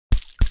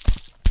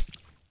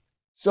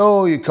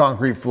So your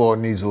concrete floor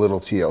needs a little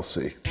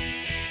TLC.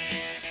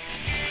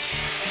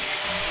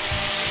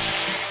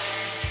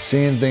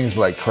 Seeing things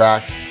like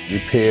cracks,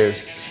 repairs,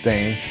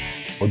 stains,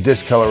 or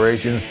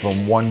discolorations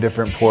from one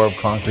different pour of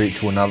concrete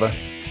to another,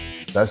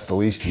 that's the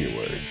least of your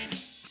worries.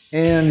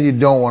 And you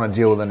don't want to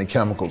deal with any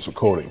chemicals or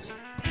coatings.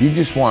 You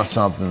just want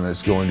something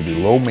that's going to be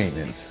low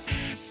maintenance,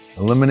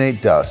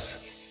 eliminate dust,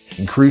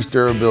 increase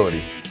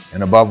durability,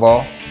 and above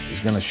all, is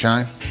going to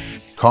shine.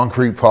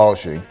 Concrete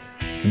polishing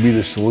can be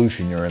the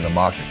solution you're in the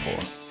market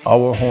for.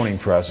 Our honing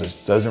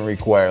process doesn't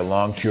require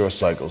long cure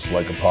cycles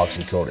like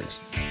epoxy coatings,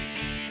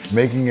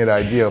 making it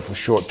ideal for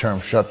short-term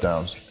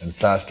shutdowns and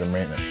faster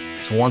maintenance.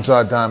 So once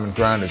our diamond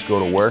grinders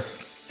go to work,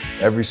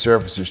 every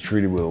surface is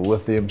treated with a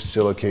lithium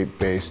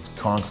silicate-based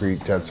concrete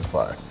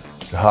densifier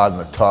to harden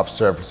the top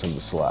surface of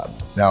the slab.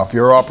 Now, if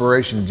your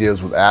operation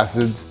deals with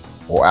acids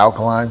or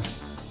alkalines,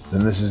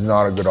 then this is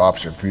not a good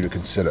option for you to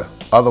consider.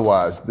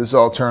 Otherwise, this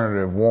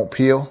alternative won't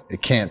peel,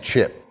 it can't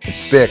chip.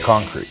 It's bare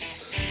concrete.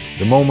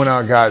 The moment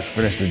our guys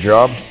finish the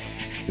job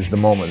is the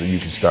moment that you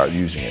can start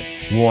using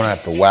it. You won't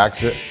have to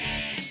wax it,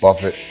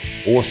 buff it,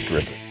 or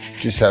strip it. It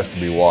just has to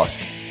be washed.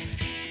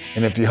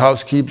 And if your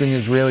housekeeping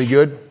is really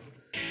good,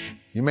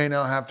 you may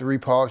not have to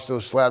repolish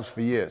those slabs for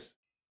years.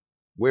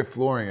 We're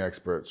flooring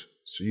experts,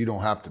 so you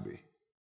don't have to be.